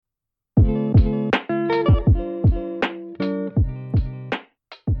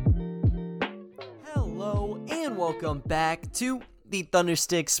Welcome back to the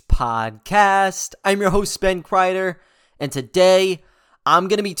Thundersticks podcast. I'm your host, Ben Kreider, and today I'm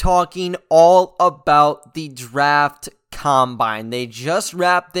going to be talking all about the draft combine. They just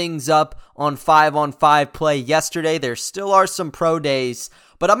wrapped things up on 5-on-5 play yesterday. There still are some pro days,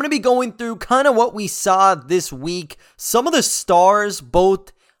 but I'm going to be going through kind of what we saw this week, some of the stars,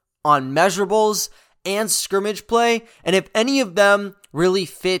 both on measurables and scrimmage play, and if any of them really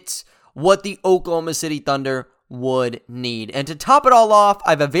fit what the Oklahoma City Thunder would need. And to top it all off,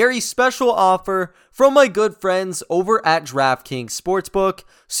 I have a very special offer from my good friends over at DraftKings Sportsbook,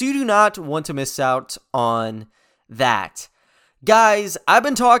 so you do not want to miss out on that. Guys, I've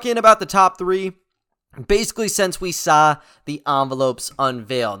been talking about the top three basically since we saw the envelopes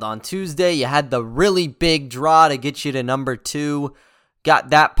unveiled. On Tuesday, you had the really big draw to get you to number 2.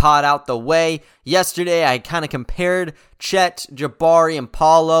 Got that pot out the way. Yesterday, I kind of compared Chet, Jabari, and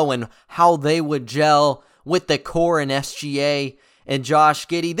Paulo and how they would gel with the core and SGA and Josh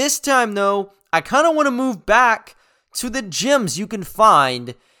Giddey. This time, though, I kind of want to move back to the gems you can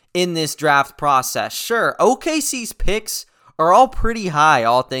find in this draft process. Sure, OKC's picks are all pretty high,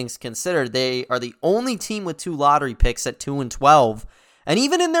 all things considered. They are the only team with 2 lottery picks at 2 and 12. And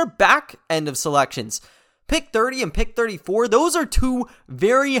even in their back end of selections, pick 30 and pick 34, those are 2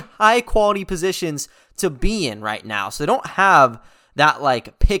 very high-quality positions to be in right now. So they don't have that,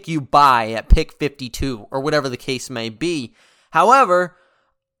 like, pick you buy at pick 52 or whatever the case may be. However,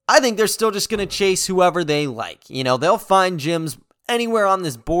 I think they're still just going to chase whoever they like. You know, they'll find gems anywhere on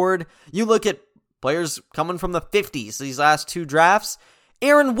this board. You look at players coming from the 50s these last 2 drafts.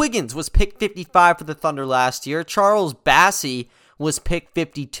 Aaron Wiggins was picked 55 for the Thunder last year. Charles Bassey was picked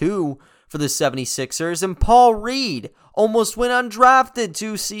 52 for the 76ers, and Paul Reed almost went undrafted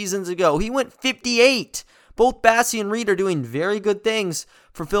 2 seasons ago. He went 58. Both Bassey and Reed are doing very good things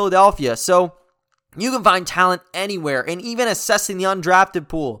for Philadelphia, so you can find talent anywhere, and even assessing the undrafted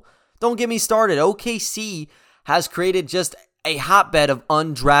pool. Don't get me started. OKC has created just a hotbed of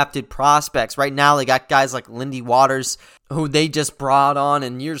undrafted prospects. Right now, they got guys like Lindy Waters, who they just brought on,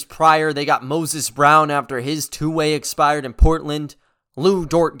 and years prior, they got Moses Brown after his 2-way expired in Portland. Lou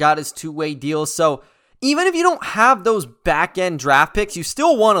Dort got his 2-way deal. So even if you don't have those back-end draft picks, you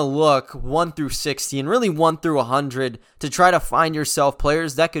still want to look 1 through 60 and really 1 through 100 to try to find yourself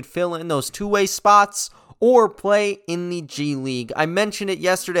players that could fill in those 2-way spots or play in the G League. I mentioned it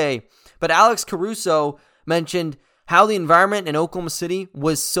yesterday, but Alex Caruso mentioned how the environment in Oklahoma City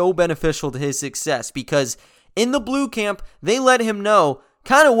was so beneficial to his success because in the blue camp, they let him know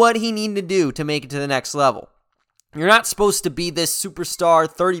kind of what he needed to do to make it to the next level. You're not supposed to be this superstar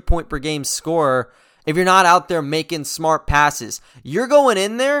 30-point per game scorer if you're not out there making smart passes. You're going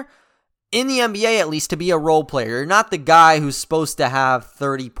in there, in the NBA at least, to be a role player. You're not the guy who's supposed to have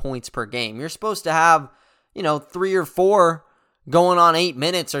 30 points per game. You're supposed to have, 3 or 4 going on 8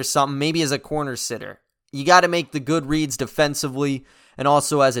 minutes or something, maybe as a corner sitter. You got to make the good reads defensively and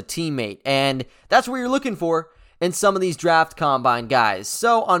also as a teammate. And that's what you're looking for in some of these draft combine guys.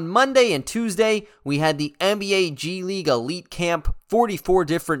 So on Monday and Tuesday, we had the NBA G League Elite Camp. 44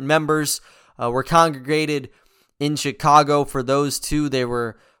 different members were congregated in Chicago for those 2. There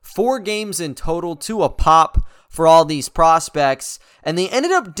were 4 games in total, 2 a pop for all these prospects. And they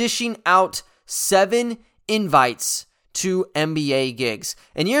ended up dishing out 7 invites to NBA gigs.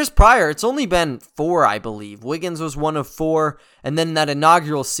 In years prior, it's only been 4, I believe. Wiggins was one of 4, and then that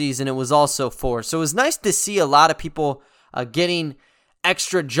inaugural season, it was also 4. So it was nice to see a lot of people getting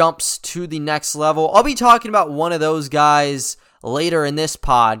extra jumps to the next level. I'll be talking about one of those guys later in this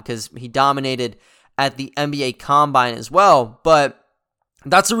pod because he dominated at the NBA Combine as well, but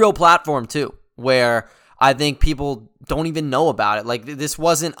that's a real platform too, where I think people don't even know about it. Like, this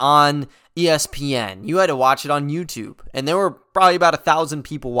wasn't on ESPN. You had to watch it on YouTube. And there were probably about 1,000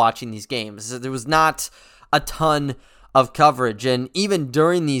 people watching these games. There was not a ton of coverage. And even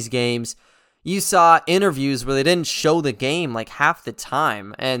during these games, you saw interviews where they didn't show the game like half the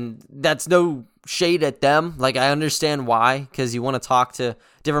time. And that's no shade at them. Like, I understand why, because you want to talk to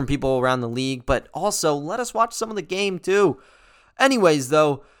different people around the league. But also, let us watch some of the game too. Anyways,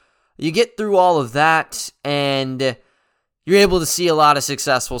 though, you get through all of that, and you're able to see a lot of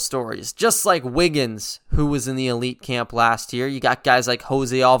successful stories. Just like Wiggins, who was in the elite camp last year. You got guys like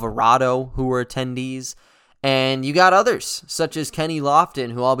Jose Alvarado, who were attendees. And you got others, such as Kenny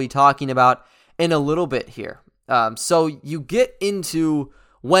Lofton, who I'll be talking about in a little bit here. So you get into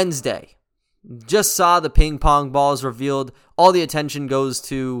Wednesday. Just saw the ping pong balls revealed. All the attention goes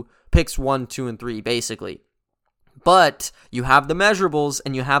to picks 1, 2, and 3, basically. But you have the measurables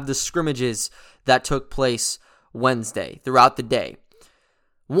and you have the scrimmages that took place Wednesday throughout the day.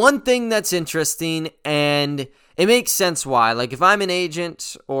 One thing that's interesting, and it makes sense why. Like, if I'm an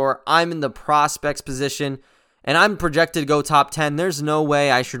agent or I'm in the prospects position and I'm projected to go top 10, there's no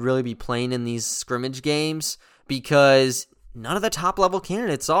way I should really be playing in these scrimmage games because none of the top-level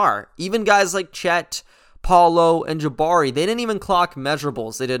candidates are. Even guys like Chet, Paulo, and Jabari, they didn't even clock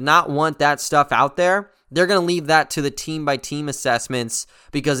measurables. They did not want that stuff out there. They're going to leave that to the team-by-team assessments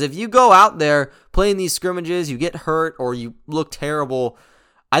because if you go out there playing these scrimmages, you get hurt or you look terrible,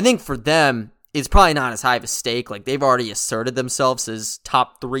 I think for them, it's probably not as high of a stake. Like, they've already asserted themselves as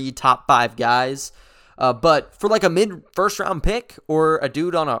top 3, top 5 guys. But for like a mid-first round pick or a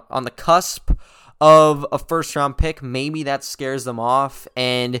dude on the cusp of a first-round pick, maybe that scares them off.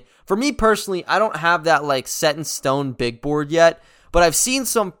 And for me personally, I don't have that like set-in-stone big board yet, but I've seen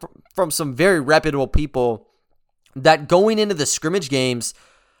from some very reputable people that going into the scrimmage games,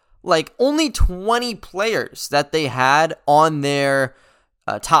 like only 20 players that they had on their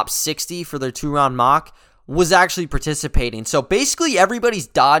top 60 for their 2-round mock was actually participating. So basically everybody's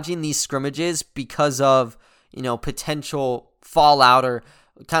dodging these scrimmages because of, potential fallout or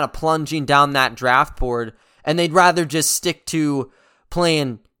kind of plunging down that draft board, and they'd rather just stick to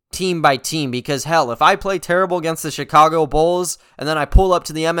playing team by team because, hell, if I play terrible against the Chicago Bulls and then I pull up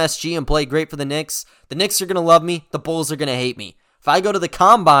to the MSG and play great for the Knicks are going to love me, the Bulls are going to hate me. If I go to the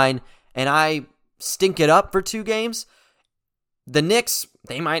Combine and I stink it up for 2 games, the Knicks,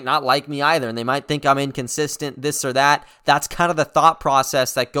 they might not like me either, and they might think I'm inconsistent, this or that. That's kind of the thought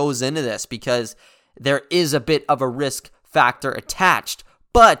process that goes into this because there is a bit of a risk factor attached.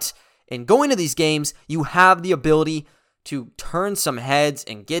 But in going to these games, you have the ability to turn some heads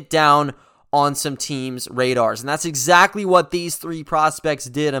and get down on some teams' radars. And that's exactly what these 3 prospects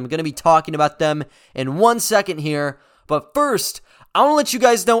did. I'm going to be talking about them in 1 second here. But first, I want to let you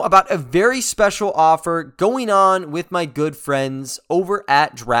guys know about a very special offer going on with my good friends over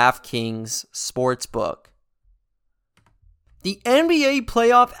at DraftKings Sportsbook. The NBA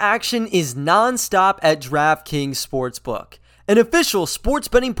playoff action is nonstop at DraftKings Sportsbook, an official sports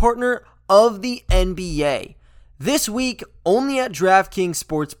betting partner of the NBA. This week, only at DraftKings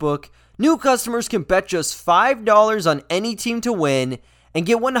Sportsbook, new customers can bet just $5 on any team to win and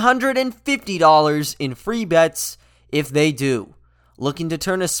get $150 in free bets if they do. Looking to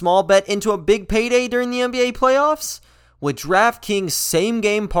turn a small bet into a big payday during the NBA playoffs? With DraftKings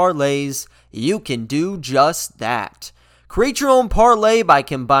same-game parlays, you can do just that. Create your own parlay by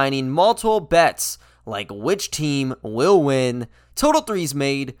combining multiple bets like which team will win, total threes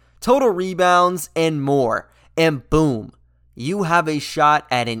made, total rebounds, and more. And boom, you have a shot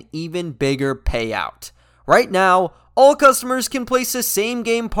at an even bigger payout. Right now, all customers can place a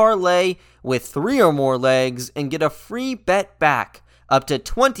same-game parlay with 3 or more legs and get a free bet back up to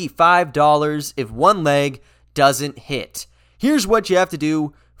 $25 if one leg doesn't hit. Here's what you have to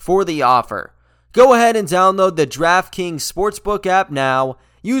do for the offer. Go ahead and download the DraftKings Sportsbook app now.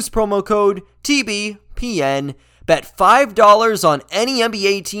 Use promo code TBPN. Bet $5 on any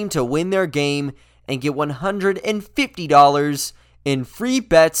NBA team to win their game and get $150 in free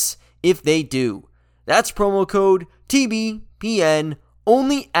bets if they do. That's promo code TBPN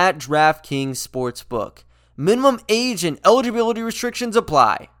only at DraftKings Sportsbook. Minimum age and eligibility restrictions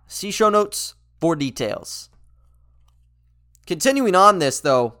apply. See show notes for details. Continuing on this,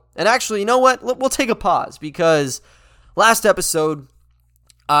 though, and actually, you know what? We'll take a pause because last episode,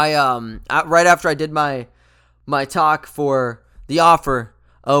 right after I did my talk for the offer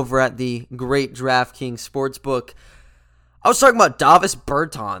over at the great DraftKings Sportsbook, I was talking about Davis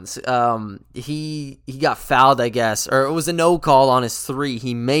Bertans. He got fouled, I guess, or it was a no call on his 3.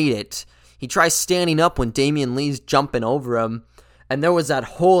 He made it. He tries standing up when Damian Lee's jumping over him, and there was that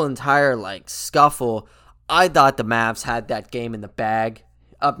whole entire scuffle. I thought the Mavs had that game in the bag,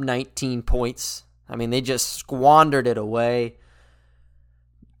 up 19 points. I mean, they just squandered it away.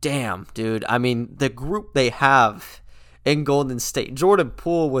 Damn, dude. I mean, the group they have in Golden State. Jordan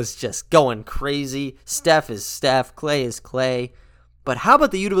Poole was just going crazy. Steph is Steph. Clay is Clay. But how about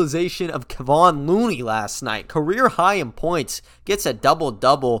the utilization of Kevon Looney last night? Career high in points. Gets a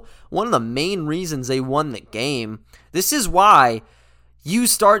double-double. One of the main reasons they won the game. This is why you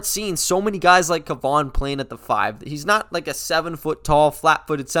start seeing so many guys like Kevon playing at the 5. He's not like a 7-foot-tall,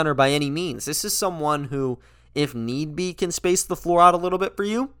 flat-footed center by any means. This is someone who, if need be, can space the floor out a little bit for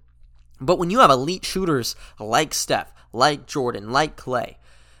you. But when you have elite shooters like Steph, like Jordan, like Clay,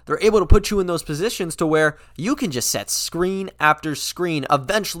 they're able to put you in those positions to where you can just set screen after screen.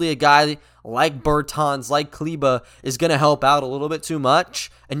 Eventually, a guy like Bertans, like Kleba, is going to help out a little bit too much.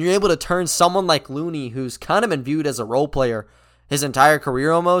 And you're able to turn someone like Looney, who's kind of been viewed as a role player his entire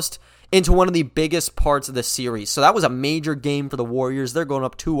career almost, into one of the biggest parts of the series. So that was a major game for the Warriors. They're going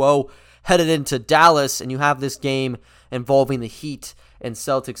up 2-0 headed into Dallas, and you have this game involving the Heat and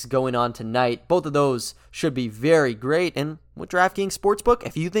Celtics going on tonight. Both of those should be very great. And with DraftKings Sportsbook,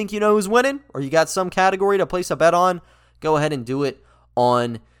 if you think you know who's winning or you got some category to place a bet on, go ahead and do it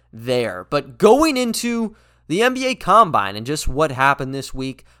on there. But going into the NBA Combine and just what happened this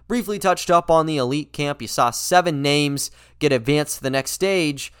week, briefly touched up on the elite camp. You saw 7 names get advanced to the next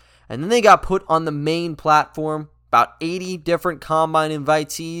stage, and then they got put on the main platform. About 80 different Combine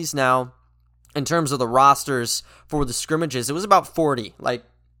invitees. Now, in terms of the rosters for the scrimmages, it was about 40, like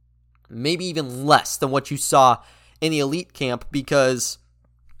maybe even less than what you saw in the elite camp, because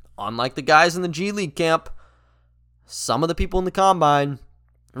unlike the guys in the G League camp, some of the people in the Combine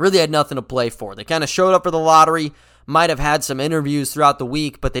really had nothing to play for. They kind of showed up for the lottery, might have had some interviews throughout the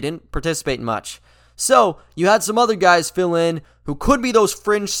week, but they didn't participate much. So you had some other guys fill in who could be those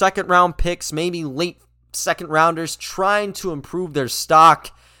fringe second-round picks, maybe late second-rounders trying to improve their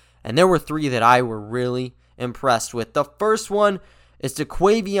stock. And there were 3 that I were really impressed with. The first one is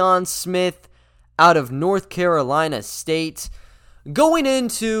DeQuavion Smith out of North Carolina State. Going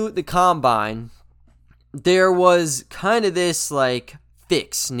into the Combine, there was kind of this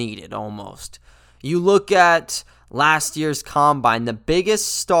fix needed almost. You look at last year's Combine, the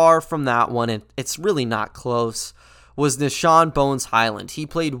biggest star from that one, and it's really not close, was Deshaun Bones Highland. He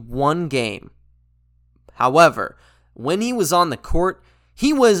played 1 game. However, when he was on the court,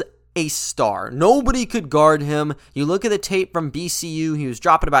 he was a star. Nobody could guard him. You look at the tape from BCU, he was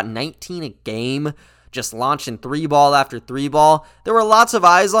dropping about 19 a game, just launching 3-ball after 3-ball. There were lots of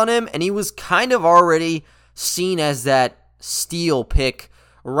eyes on him, and he was kind of already seen as that steal pick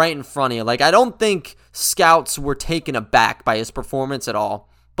right in front of you. I don't think scouts were taken aback by his performance at all,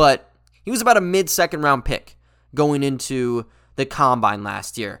 but he was about a mid-second round pick going into the Combine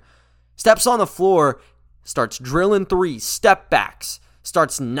last year. Steps on the floor, starts drilling 3s, step backs,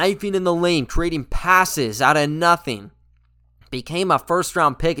 starts knifing in the lane, creating passes out of nothing. Became a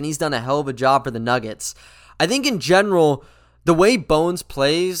first-round pick, and he's done a hell of a job for the Nuggets. I think in general, the way Bones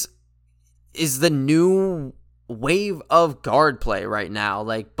plays is the new wave of guard play right now.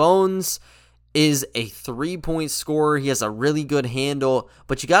 Bones is a 3-point scorer. He has a really good handle,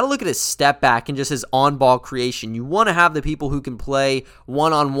 but you got to look at his step back and just his on-ball creation. You want to have the people who can play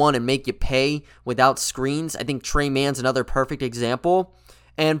one-on-one and make you pay without screens. I think Trey Mann's another perfect example.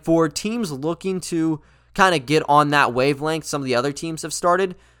 And for teams looking to kind of get on that wavelength, some of the other teams have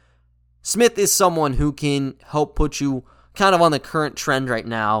started, Smith is someone who can help put you kind of on the current trend right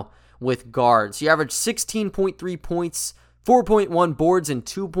now with guards. He averaged 16.3 points, 4.1 boards, and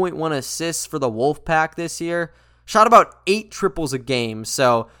 2.1 assists for the Wolfpack this year. Shot about 8 triples a game,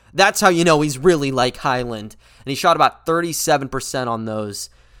 so that's how you know he's really like Highland. And he shot about 37% on those.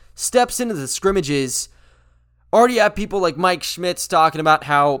 Steps into the scrimmages. Already have people like Mike Schmitz talking about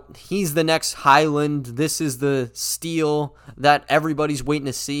how he's the next Highland. This is the steal that everybody's waiting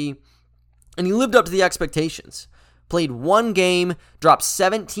to see. And he lived up to the expectations. Played 1 game, dropped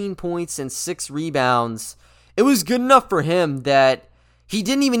 17 points and 6 rebounds. It was good enough for him that he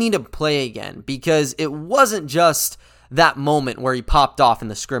didn't even need to play again, because it wasn't just that moment where he popped off in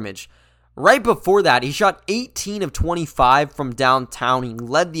the scrimmage. Right before that, he shot 18 of 25 from downtown. He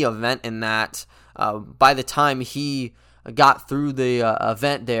led the event in that by the time he got through the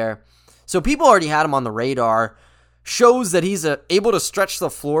event there. So people already had him on the radar. Shows that he's able to stretch the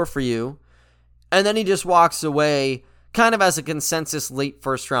floor for you. And then he just walks away kind of as a consensus late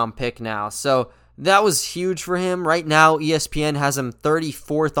first-round pick now. So that was huge for him. Right now, ESPN has him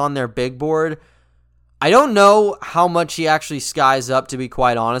 34th on their big board. I don't know how much he actually skies up, to be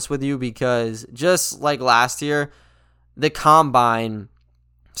quite honest with you, because just like last year, the Combine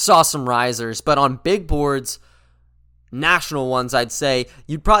saw some risers. But on big boards, national ones, I'd say,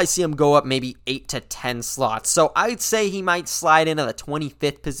 you'd probably see him go up maybe 8 to 10 slots. So I'd say he might slide into the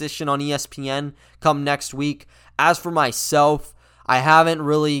 25th position on ESPN come next week. As for myself, I haven't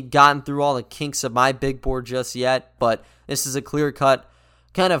really gotten through all the kinks of my big board just yet, but this is a clear-cut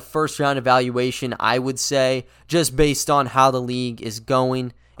kind of first-round evaluation, I would say, just based on how the league is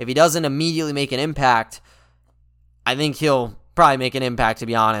going. If he doesn't immediately make an impact, I think he'll probably make an impact, to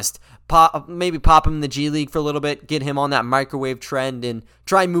be honest. Maybe pop him in the G League for a little bit, get him on that microwave trend, and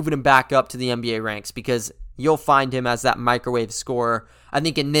try moving him back up to the NBA ranks, because you'll find him as that microwave scorer, I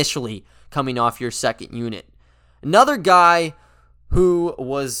think initially coming off your second unit. Another guy who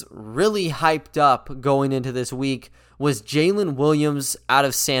was really hyped up going into this week was Jalen Williams out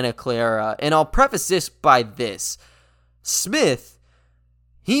of Santa Clara. And I'll preface this by this. Smith,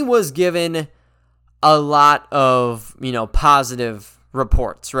 he was given a lot of, positive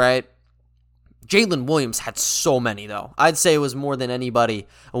reports, right? Jalen Williams had so many, though. I'd say it was more than anybody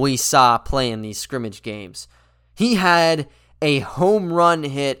we saw playing these scrimmage games. He had a home run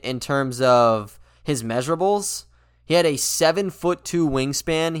hit in terms of his measurables. He had a 7'2"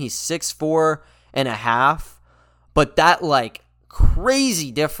 wingspan. He's 6'4" and a half. But that, like,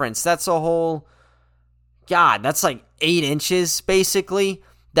 crazy difference. That's a whole... God, that's like 8 inches, basically,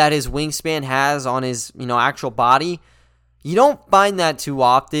 that his wingspan has on his, actual body. You don't find that too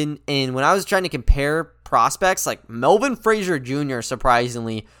often, and when I was trying to compare prospects, like Melvin Frazier Jr.,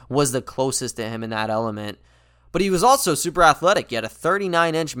 surprisingly, was the closest to him in that element. But he was also super athletic. He had a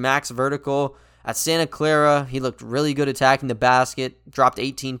 39-inch max vertical. At Santa Clara, he looked really good attacking the basket, dropped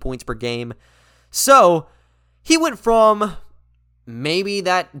 18 points per game. So, he went from maybe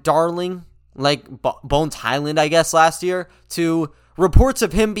that darling, like Bones Highland, I guess, last year, to reports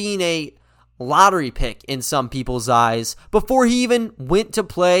of him being a lottery pick in some people's eyes before he even went to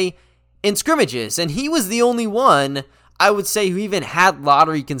play in scrimmages. And he was the only one, I would say, who even had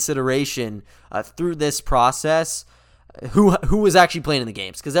lottery consideration through this process, who was actually playing in the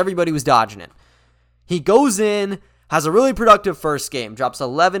games, because everybody was dodging it. He goes in, has a really productive first game, drops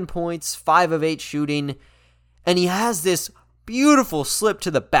 11 points, 5 of 8 shooting, and he has this beautiful slip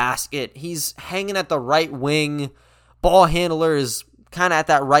to the basket. He's hanging at the right wing. Ball handler is kind of at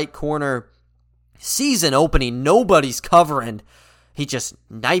that right corner. Sees an opening. Nobody's covering. He just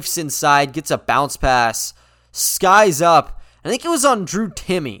knifes inside, gets a bounce pass, skies up. I think it was on Drew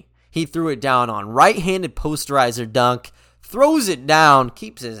Timme he threw it down on. Right-handed posterizer dunk. Throws it down.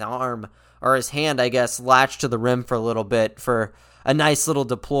 Keeps his arm, or his hand, I guess, latched to the rim for a little bit for a nice little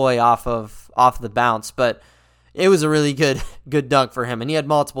deploy off the bounce. But it was a really good dunk for him, and he had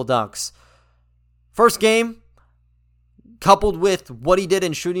multiple dunks. First game, coupled with what he did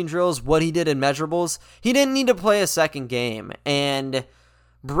in shooting drills, what he did in measurables, he didn't need to play a second game. And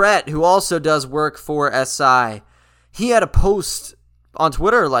Brett, who also does work for SI, he had a post on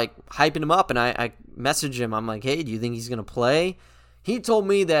Twitter, like, hyping him up, and I messaged him. I'm like, hey, do you think he's going to play? He told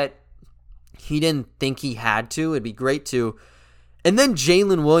me that he didn't think he had to. It'd be great to. And then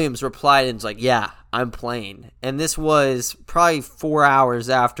Jalen Williams replied and was like, yeah, I'm playing. And this was probably 4 hours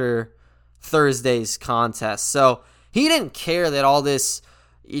after Thursday's contest. So he didn't care that all this,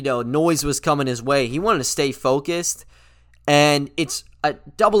 noise was coming his way. He wanted to stay focused. And it's a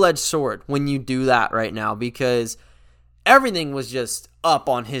double-edged sword when you do that right now, because everything was just up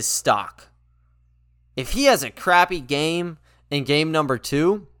on his stock. If he has a crappy game in game number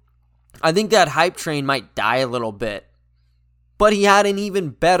 2, I think that hype train might die a little bit. But he had an even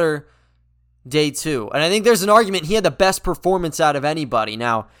better day 2. And I think there's an argument he had the best performance out of anybody.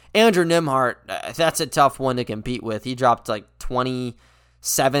 Now, Andrew Nembhard, that's a tough one to compete with. He dropped like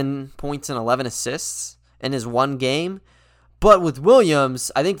 27 points and 11 assists in his one game. But with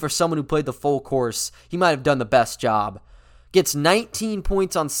Williams, I think for someone who played the full course, he might have done the best job. Gets 19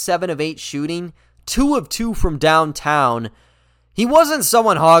 points on 7 of 8 shooting, 2 of 2 from downtown. He wasn't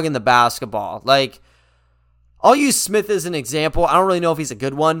someone hogging the basketball. Like, I'll use Smith as an example. I don't really know if he's a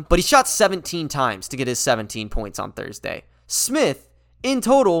good one, but he shot 17 times to get his 17 points on Thursday. Smith, in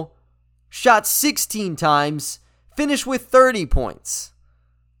total, shot 16 times, finished with 30 points.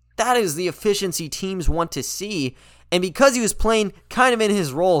 That is the efficiency teams want to see. And because he was playing kind of in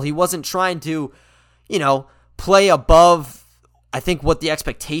his role, he wasn't trying to, play above, I think, what the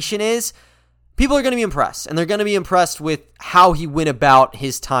expectation is. People are going to be impressed, and they're going to be impressed with how he went about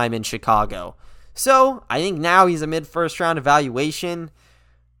his time in Chicago. So, I think now he's a mid-first round evaluation.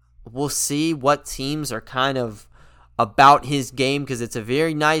 We'll see what teams are kind of about his game, because it's a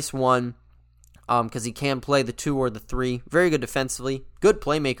very nice one, because he can play the 2 or the 3. Very good defensively. Good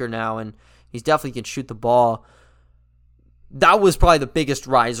playmaker now, and he definitely can shoot the ball. That was probably the biggest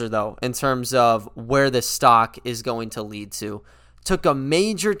riser, though, in terms of where this stock is going to lead to. Took a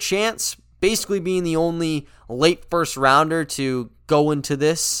major chance, basically being the only late first rounder to go into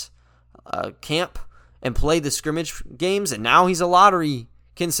this camp and play the scrimmage games, and now he's a lottery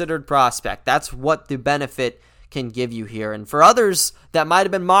considered prospect. That's what the benefit can give you here. And for others that might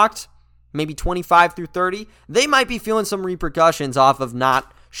have been mocked, maybe 25 through 30, they might be feeling some repercussions off of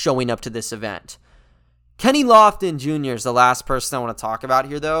not showing up to this event. Kenny Lofton Jr. is the last person I want to talk about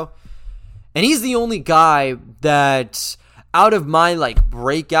here, though. And he's the only guy that, out of my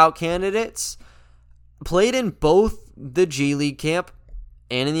breakout candidates, played in both the G League camp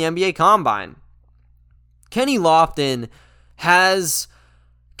and in the NBA Combine. Kenny Lofton has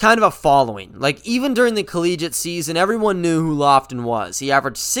kind of a following. Even during the collegiate season, everyone knew who Lofton was. He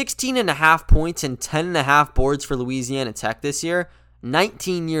averaged 16.5 points and 10.5 boards for Louisiana Tech this year,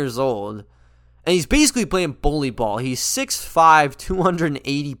 19 years old. And he's basically playing bully ball. He's 6'5",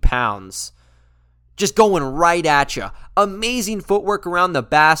 280 pounds. just going right at you. Amazing footwork around the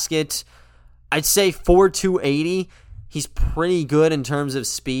basket. I'd say 4'2", 80. He's pretty good in terms of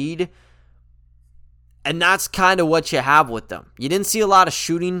speed. And that's kind of what you have with them. You didn't see a lot of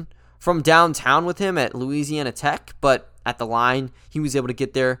shooting from downtown with him at Louisiana Tech, but at the line, he was able to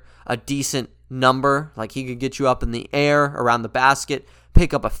get there a decent number. Like, he could get you up in the air around the basket,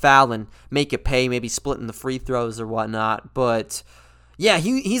 pick up a foul, and make it pay, maybe splitting the free throws or whatnot. But yeah,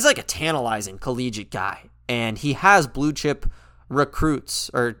 he's like a tantalizing collegiate guy, and he has blue chip recruits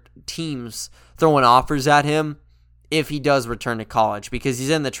or teams throwing offers at him if he does return to college because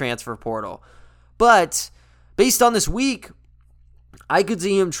he's in the transfer portal. But based on this week, I could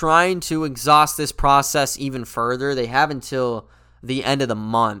see him trying to exhaust this process even further. They have until the end of the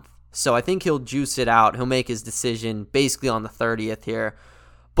month, so I think he'll juice it out. He'll make his decision basically on the 30th here.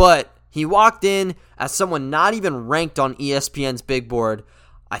 But he walked in as someone not even ranked on ESPN's big board.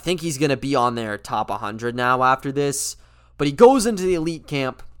 I think he's going to be on their top 100 now after this. But he goes into the elite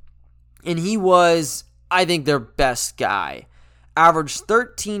camp, and he was, I think, their best guy. Averaged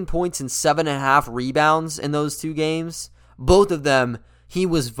 13 points and 7.5 rebounds in those two games. Both of them, he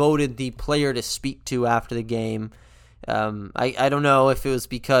was voted the player to speak to after the game. I don't know if it was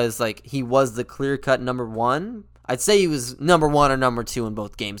because like he was the clear-cut number one. I'd say he was number one or number two in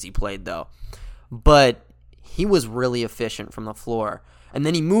both games he played, though. But he was really efficient from the floor. And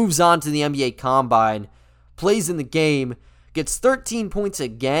then he moves on to the NBA Combine, plays in the game, gets 13 points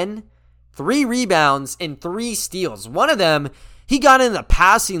again, 3 rebounds, and 3 steals. One of them, he got in the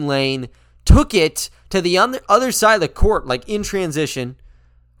passing lane, took it to the other side of the court, like in transition,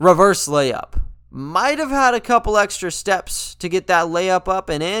 reverse layup. Might have had a couple extra steps to get that layup up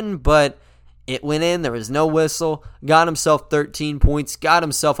and in, but it went in. There was no whistle. Got himself 13 points. Got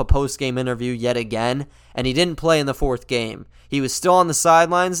himself a post-game interview yet again, and he didn't play in the 4th game. He was still on the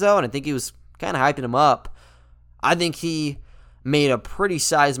sidelines, though, and I think he was kind of hyping him up. I think he made a pretty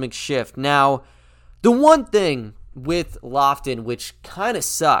seismic shift. Now, the one thing with Lofton, which kind of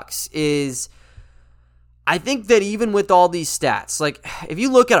sucks, is I think that even with all these stats, like if you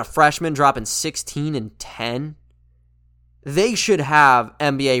look at a freshman dropping 16 and 10, they should have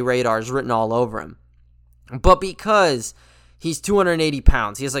NBA radars written all over him. But because he's 280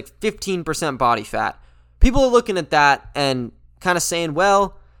 pounds, he has like 15% body fat, people are looking at that and kind of saying,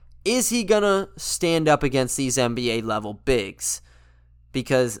 well, is he going to stand up against these NBA level bigs?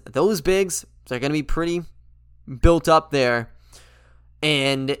 Because those bigs, they're going to be pretty built up there.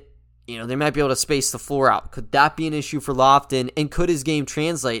 And they might be able to space the floor out. Could that be an issue for Lofton? And could his game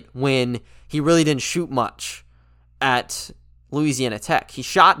translate when he really didn't shoot much at Louisiana Tech? He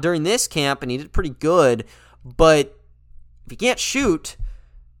shot during this camp, and he did pretty good. But if he can't shoot,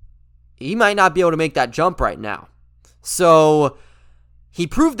 he might not be able to make that jump right now. So he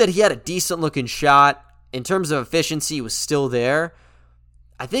proved that he had a decent-looking shot. In terms of efficiency, he was still there.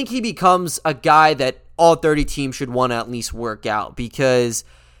 I think he becomes a guy that all 30 teams should want to at least work out because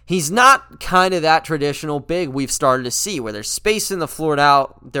he's not kind of that traditional big we've started to see where they're spacing the floor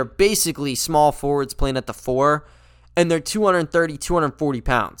out. They're basically small forwards playing at the 4, and they're 230, 240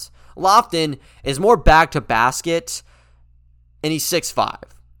 pounds. Lofton is more back to basket, and he's 6'5".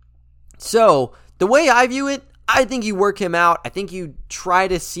 So the way I view it, I think you work him out. I think you try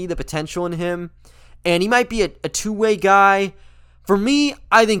to see the potential in him, and he might be a two-way guy. For me,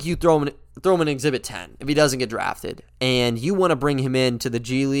 I think you throw him in Exhibit 10 if he doesn't get drafted. And you want to bring him into the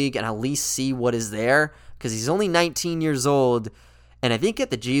G League and at least see what is there because he's only 19 years old. And I think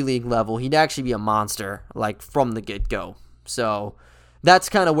at the G League level, he'd actually be a monster like from the get-go. So that's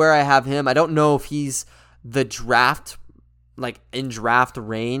kind of where I have him. I don't know if he's the draft, like in draft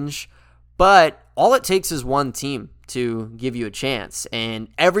range, but all it takes is one team to give you a chance. And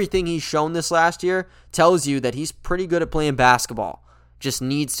everything he's shown this last year tells you that he's pretty good at playing basketball. Just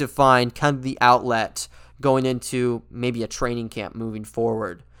needs to find kind of the outlet going into maybe a training camp moving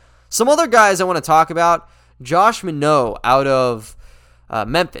forward. Some other guys I want to talk about, Josh Minot out of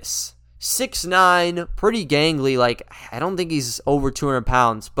Memphis. 6'9", pretty gangly. Like, I don't think he's over 200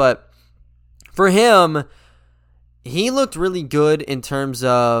 pounds, but for him, he looked really good in terms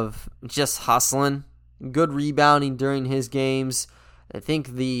of just hustling. Good rebounding during his games. I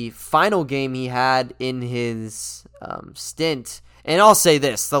think the final game he had in his stint, and I'll say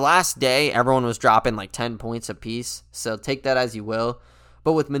this, the last day, everyone was dropping like 10 points apiece, so take that as you will.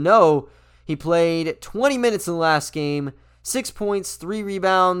 But with Minot, he played 20 minutes in the last game, 6 points, 3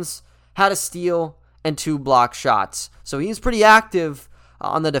 rebounds, had a steal, and 2 block shots. So he was pretty active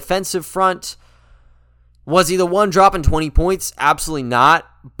on the defensive front. Was he the one dropping 20 points? Absolutely not.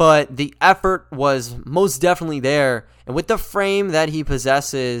 But the effort was most definitely there. And with the frame that he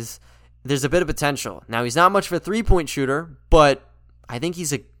possesses, there's a bit of potential. Now, he's not much of a three-point shooter, but I think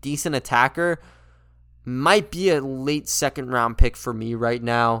he's a decent attacker. Might be a late second-round pick for me right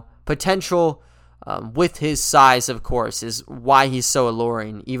now. Potential with his size, of course, is why he's so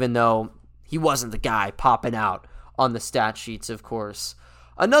alluring, even though he wasn't the guy popping out on the stat sheets, of course.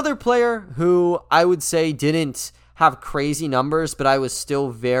 Another player who I would say didn't have crazy numbers, but I was still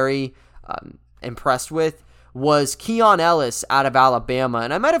very impressed with, was Keon Ellis out of Alabama.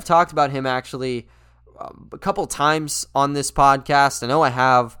 And I might have talked about him actually a couple times on this podcast. I know I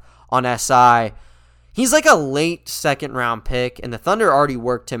have on SI. He's like a late second round pick, and the Thunder already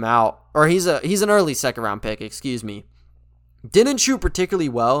worked him out. Or he's an early second round pick, excuse me. Didn't shoot particularly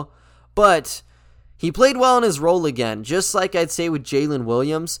well, but he played well in his role again. Just like I'd say with Jalen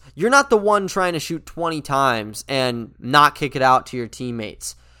Williams, you're not the one trying to shoot 20 times and not kick it out to your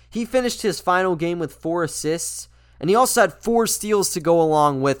teammates. He finished his final game with 4 assists, and he also had 4 steals to go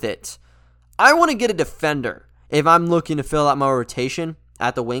along with it. I want to get a defender if I'm looking to fill out my rotation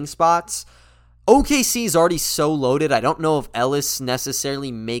at the wing spots. OKC is already so loaded, I don't know if Ellis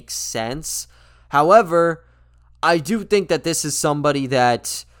necessarily makes sense. However, I do think that this is somebody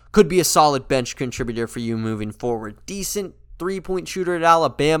that could be a solid bench contributor for you moving forward. Decent three-point shooter at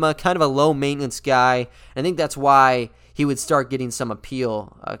Alabama, kind of a low-maintenance guy. I think that's why he would start getting some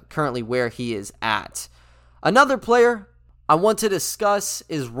appeal currently where he is at. Another player I want to discuss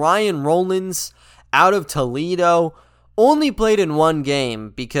is Ryan Rollins out of Toledo. Only played in one game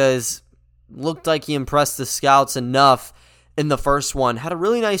because looked like he impressed the scouts enough in the first one. Had a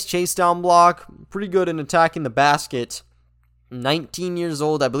really nice chase down block. Pretty good in attacking the basket. 19 years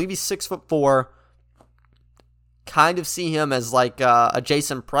old. I believe he's 6'4". Kind of see him as like a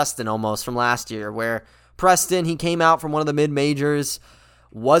Jason Preston almost from last year, where Preston, he came out from one of the mid-majors,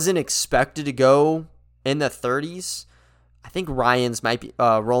 wasn't expected to go in the 30s. I think Rollins might be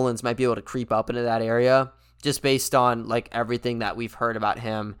able to creep up into that area just based on like everything that we've heard about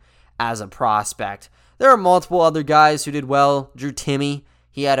him as a prospect. There are multiple other guys who did well. Drew Timme,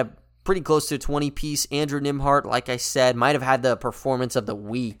 he had a pretty close to a 20-piece. Andrew Nembhard, like I said, might have had the performance of the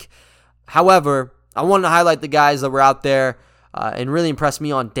week. However, I wanted to highlight the guys that were out there and really impressed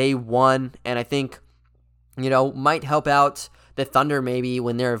me on day one, and I think, might help out the Thunder maybe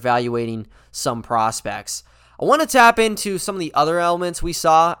when they're evaluating some prospects. I want to tap into some of the other elements we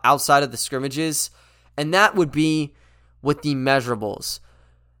saw outside of the scrimmages, and that would be with the measurables.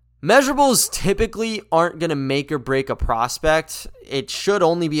 Measurables typically aren't going to make or break a prospect. It should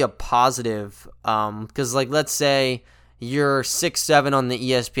only be a positive because, let's say you're 6'7" on the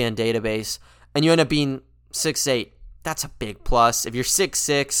ESPN database and you end up being 6'8". That's a big plus. If you're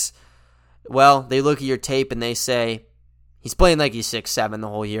 6'6", well, they look at your tape and they say, he's playing like he's 6'7" the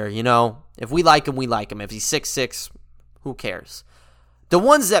whole year. If we like him, we like him. If he's 6'6", who cares? The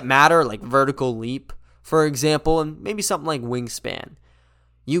ones that matter, like vertical leap, for example, and maybe something like wingspan.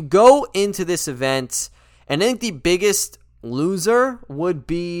 You go into this event, and I think the biggest loser would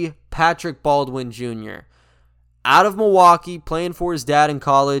be Patrick Baldwin Jr. Out of Milwaukee, playing for his dad in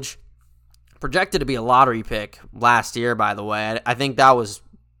college, projected to be a lottery pick last year, by the way. I think that was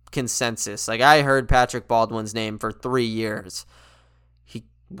consensus. I heard Patrick Baldwin's name for 3 years. He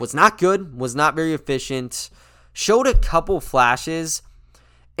was not good, was not very efficient, showed a couple flashes,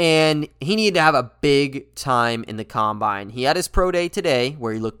 and he needed to have a big time in the combine. He had his pro day today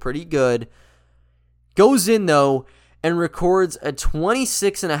where he looked pretty good. Goes in, though, and records a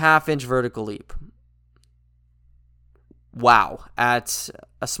 26.5-inch vertical leap. Wow. At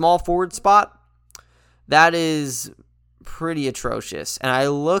a small forward spot, that is pretty atrocious. And I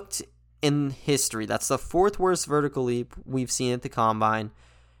looked in history. That's the 4th worst vertical leap we've seen at the combine.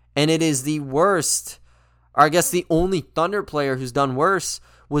 And it is the worst, or I guess the only Thunder player who's done worse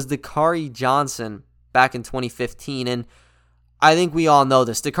was Dakari Johnson back in 2015. And I think we all know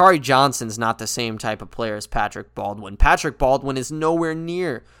this. Dakari Johnson's not the same type of player as Patrick Baldwin. Patrick Baldwin is nowhere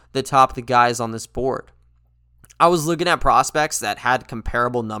near the top of the guys on this board. I was looking at prospects that had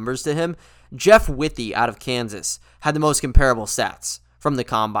comparable numbers to him. Jeff Withey out of Kansas had the most comparable stats from the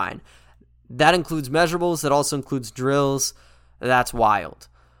combine. That includes measurables. That also includes drills. That's wild.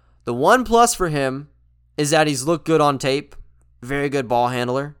 The one plus for him is that he's looked good on tape. Very good ball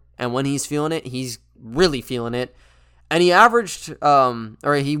handler. And when he's feeling it, he's really feeling it. And he averaged,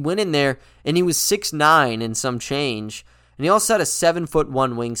 he went in there and he was 6'9" and some change. And he also had a 7'1"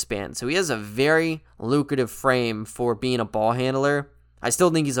 wingspan. So he has a very lucrative frame for being a ball handler. I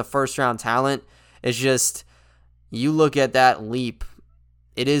still think he's a first-round talent. It's just, you look at that leap,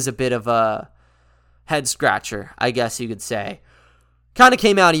 it is a bit of a head-scratcher, I guess you could say. Kind of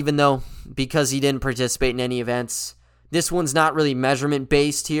came out even though, because he didn't participate in any events, This one's not really measurement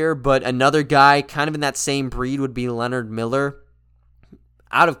based here, but another guy kind of in that same breed would be Leonard Miller.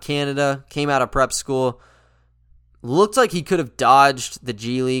 Out of Canada, came out of prep school. Looked like he could have dodged the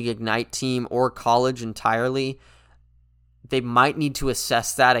G League Ignite team or college entirely. They might need to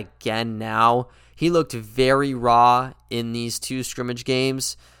assess that again now. He looked very raw in these 2 scrimmage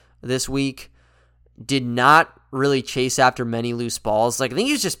games this week. Did not really chase after many loose balls. I think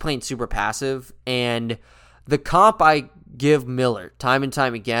he was just playing super passive. And the comp I give Miller time and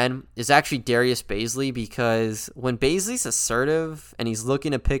time again is actually Darius Bazley, because when Bazley's assertive and he's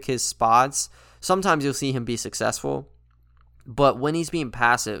looking to pick his spots, sometimes you'll see him be successful. But when he's being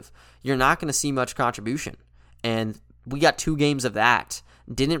passive, you're not going to see much contribution. And we got 2 games of that.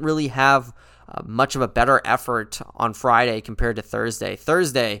 Didn't really have much of a better effort on Friday compared to Thursday.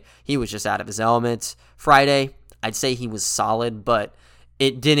 Thursday, he was just out of his element. Friday, I'd say he was solid, but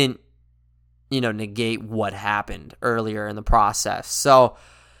it didn't, negate what happened earlier in the process. So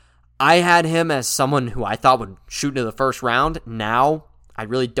I had him as someone who I thought would shoot into the first round. Now, I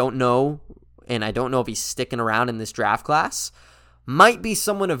really don't know, and I don't know if he's sticking around in this draft class. Might be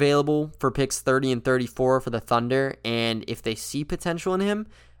someone available for picks 30 and 34 for the Thunder, and if they see potential in him,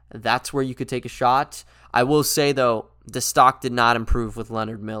 that's where you could take a shot. I will say, though, the stock did not improve with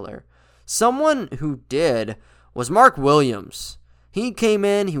Leonard Miller. Someone who did was Mark Williams. He came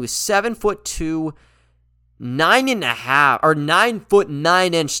in, he was 7'2", 9'9"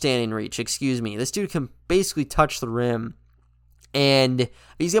 9" standing reach, This dude can basically touch the rim, and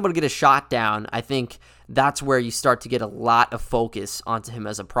he's able to get a shot down. I think that's where you start to get a lot of focus onto him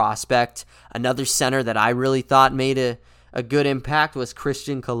as a prospect. Another center that I really thought made a good impact was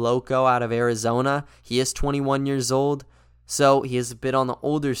Christian Koloko out of Arizona. He is 21 years old, so he is a bit on the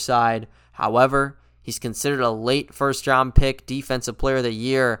older side. However, he's considered a late first-round pick, Defensive Player of the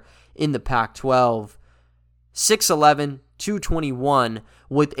Year in the Pac-12. 6'11", 221,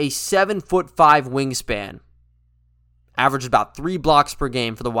 with a 7'5" wingspan. Averaged about 3 blocks per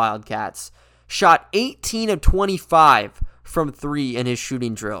game for the Wildcats. Shot 18 of 25 from 3 in his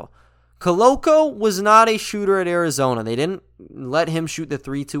shooting drill. Koloko was not a shooter at Arizona. They didn't let him shoot the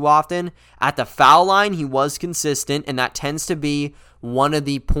 3 too often. At the foul line, he was consistent, and that tends to be one of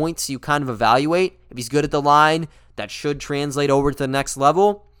the points you kind of evaluate. If he's good at the line, that should translate over to the next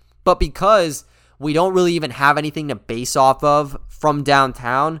level. But because we don't really even have anything to base off of from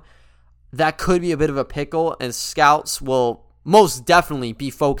downtown, that could be a bit of a pickle, and scouts will most definitely be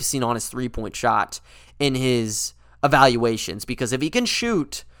focusing on his 3-point shot in his evaluations, because if he can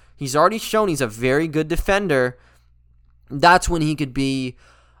shoot, he's already shown he's a very good defender. That's when he could be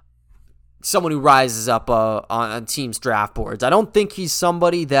someone who rises up on teams' draft boards. I don't think he's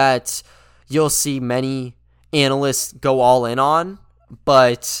somebody that you'll see many analysts go all in on,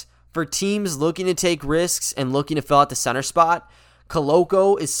 but for teams looking to take risks and looking to fill out the center spot,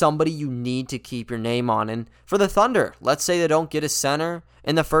 Koloko is somebody you need to keep your name on. And for the Thunder, let's say they don't get a center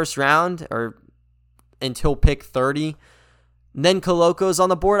in the first round or until pick 30, then Koloko's on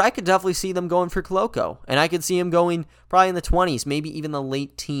the board. I could definitely see them going for Koloko, and I could see him going probably in the 20s, maybe even the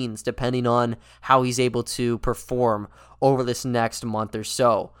late teens, depending on how he's able to perform over this next month or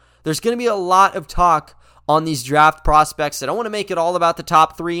so. There's going to be a lot of talk on these draft prospects. I don't want to make it all about the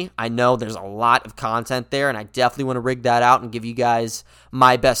top 3. I know there's a lot of content there, and I definitely want to rig that out and give you guys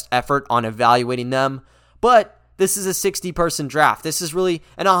my best effort on evaluating them. But this is a 60-person draft. This is really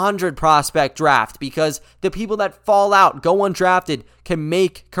an 100-prospect draft, because the people that fall out, go undrafted, can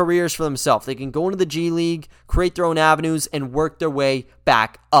make careers for themselves. They can go into the G League, create their own avenues, and work their way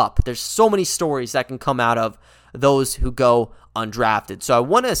back up. There's so many stories that can come out of those who go undrafted. So I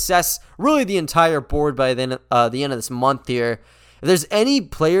want to assess really the entire board by the end of this month here. If there's any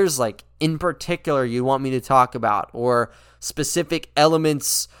players in particular you want me to talk about, or specific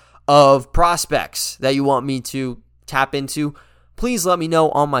elements of prospects that you want me to tap into, please let me know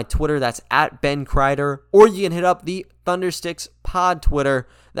on my Twitter. That's at Ben Kreider, or you can hit up the Thundersticks Pod Twitter.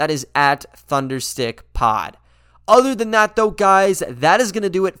 That is at Thunderstick Pod. Other than that, though, guys, that is going to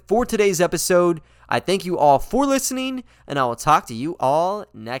do it for today's episode. I thank you all for listening, and I will talk to you all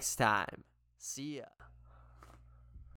next time. See ya.